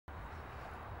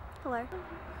Hello.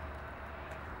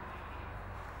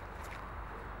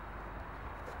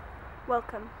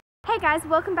 Welcome. Hey guys,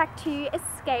 welcome back to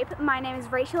Escape. My name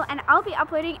is Rachel and I'll be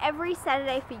uploading every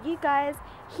Saturday for you guys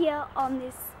here on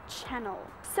this channel.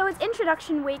 So it's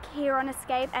introduction week here on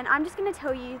Escape and I'm just going to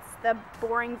tell you the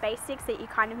boring basics that you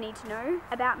kind of need to know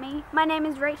about me. My name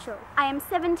is Rachel. I am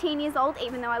 17 years old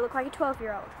even though I look like a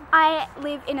 12-year-old. I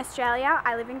live in Australia.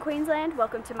 I live in Queensland.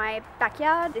 Welcome to my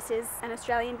backyard. This is an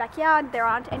Australian backyard. There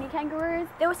aren't any kangaroos.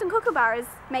 There were some kookaburras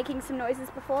making some noises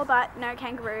before, but no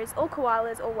kangaroos or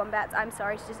koalas or wombats. I'm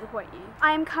sorry to disappoint you.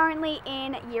 I am currently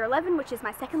in year 11, which is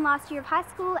my second last year of high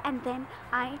school, and then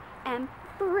I am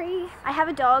free. I have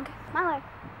a dog. Milo,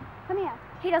 come here.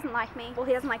 He doesn't like me. Well,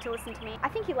 he doesn't like to listen to me. I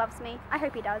think he loves me. I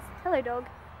hope he does. Hello, dog.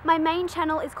 My main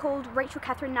channel is called Rachel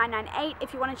Catherine 998.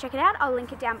 If you want to check it out, I'll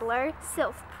link it down below.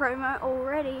 Self-promo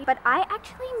already. But I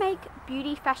actually make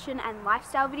beauty, fashion, and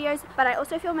lifestyle videos, but I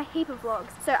also film a heap of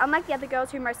vlogs. So unlike the other girls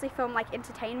who mostly film like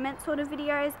entertainment sort of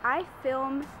videos, I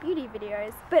film beauty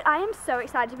videos. But I am so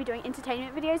excited to be doing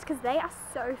entertainment videos because they are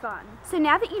so fun. So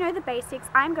now that you know the basics,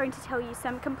 I'm going to tell you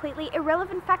some completely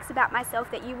irrelevant facts about myself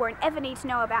that you won't ever need to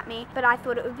know about me, but I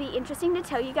thought it would be interesting to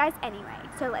tell you guys anyway.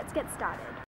 So let's get started.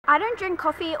 I don't drink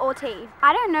coffee or tea.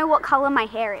 I don't know what colour my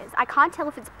hair is. I can't tell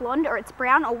if it's blonde or it's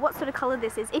brown or what sort of colour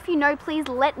this is. If you know, please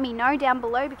let me know down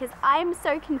below because I'm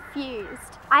so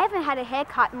confused. I haven't had a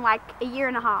haircut in like a year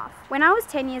and a half. When I was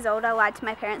 10 years old, I lied to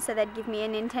my parents so they'd give me a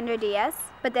Nintendo DS,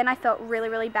 but then I felt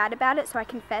really bad about it, so I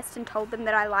confessed and told them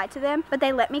that I lied to them, but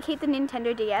they let me keep the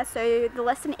Nintendo DS, so the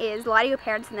lesson is lie to your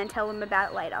parents and then tell them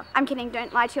about it later. I'm kidding,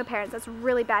 don't lie to your parents, that's a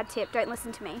really bad tip, don't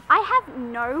listen to me. I have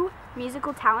no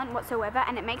musical talent whatsoever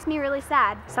and it makes me really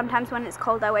sad. Sometimes when it's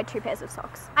cold I wear 2 pairs of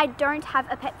socks. I don't have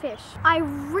a pet fish. I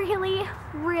really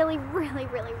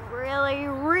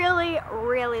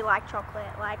like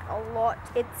chocolate, like a lot.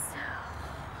 It's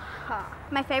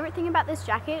my favorite thing about this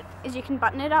jacket is you can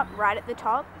button it up right at the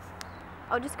top.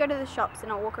 I'll just go to the shops and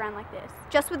I'll walk around like this,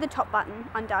 just with the top button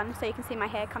undone so you can see my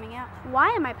hair coming out.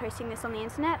 Why am I posting this on the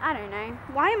internet? I don't know.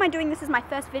 Why am I doing this as my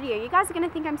first video? You guys are gonna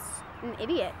think I'm an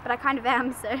idiot, but I kind of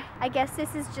am, so I guess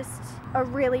this is just a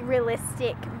really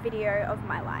realistic video of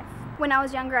my life. When I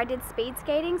was younger, I did speed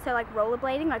skating, so like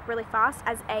rollerblading, like really fast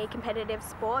as a competitive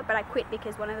sport, but I quit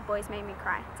because one of the boys made me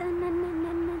cry.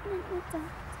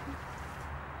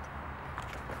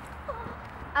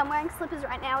 I'm wearing slippers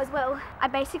right now as well. I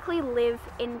basically live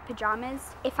in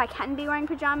pajamas. If I can be wearing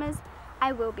pajamas,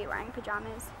 I will be wearing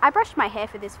pajamas. I brushed my hair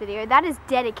for this video. That is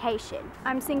dedication.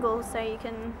 I'm single, so you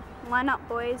can line up,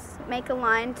 boys. Make a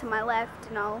line to my left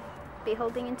and I'll be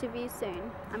holding interviews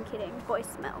soon. I'm kidding. Boy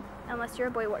smell. Unless you're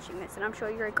a boy watching this, and I'm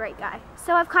sure you're a great guy.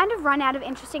 So I've kind of run out of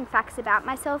interesting facts about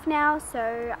myself now,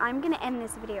 so I'm gonna end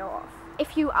this video off.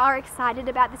 If you are excited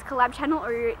about this collab channel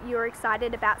or you're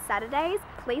excited about Saturdays,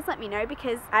 please let me know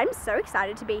because I'm so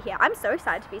excited to be here. I'm so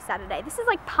excited to be Saturday. This is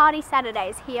like party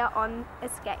Saturdays here on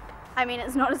Escape. I mean,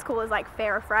 it's not as cool as like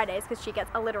Farrah Fridays because she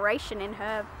gets alliteration in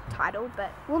her title,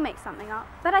 but we'll make something up.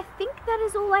 But I think that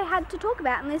is all I had to talk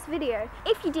about in this video.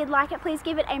 If you did like it, please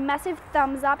give it a massive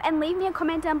thumbs up and leave me a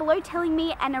comment down below telling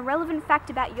me an irrelevant fact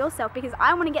about yourself because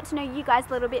I want to get to know you guys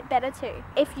a little bit better too.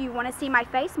 If you want to see my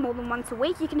face more than once a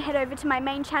week, you can head over to my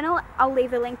main channel. I'll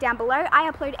leave a link down below. I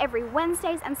upload every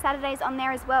Wednesdays and Saturdays on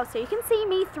there as well, so you can see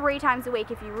me 3 times a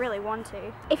week if you really want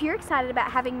to. If you're excited about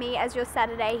having me as your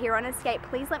Saturday here on Escape,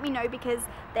 please let me know because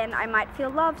then I might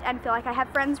feel loved and feel like I have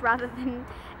friends rather than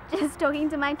just talking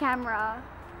to my camera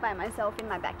by myself in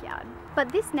my backyard.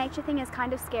 But this nature thing is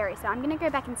kind of scary, so I'm gonna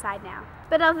go back inside now.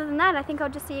 But other than that, I think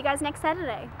I'll just see you guys next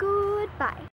Saturday.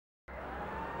 Goodbye.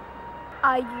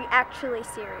 Are you actually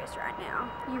serious right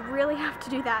now? You really have to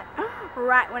do that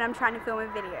right when I'm trying to film a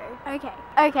video.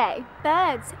 Okay,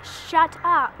 birds, shut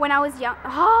up. When I was young,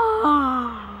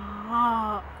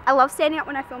 I love standing up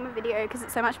when I film a video because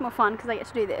it's so much more fun because I get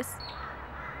to do this.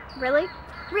 Really?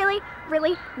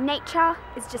 Nature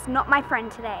is just not my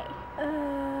friend today.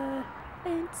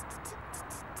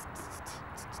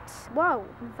 Whoa,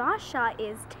 Varsha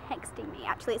is texting me.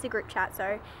 Actually, it's a group chat,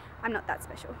 so I'm not that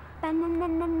special.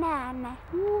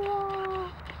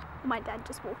 My dad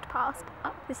just walked past.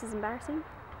 Oh, this is embarrassing.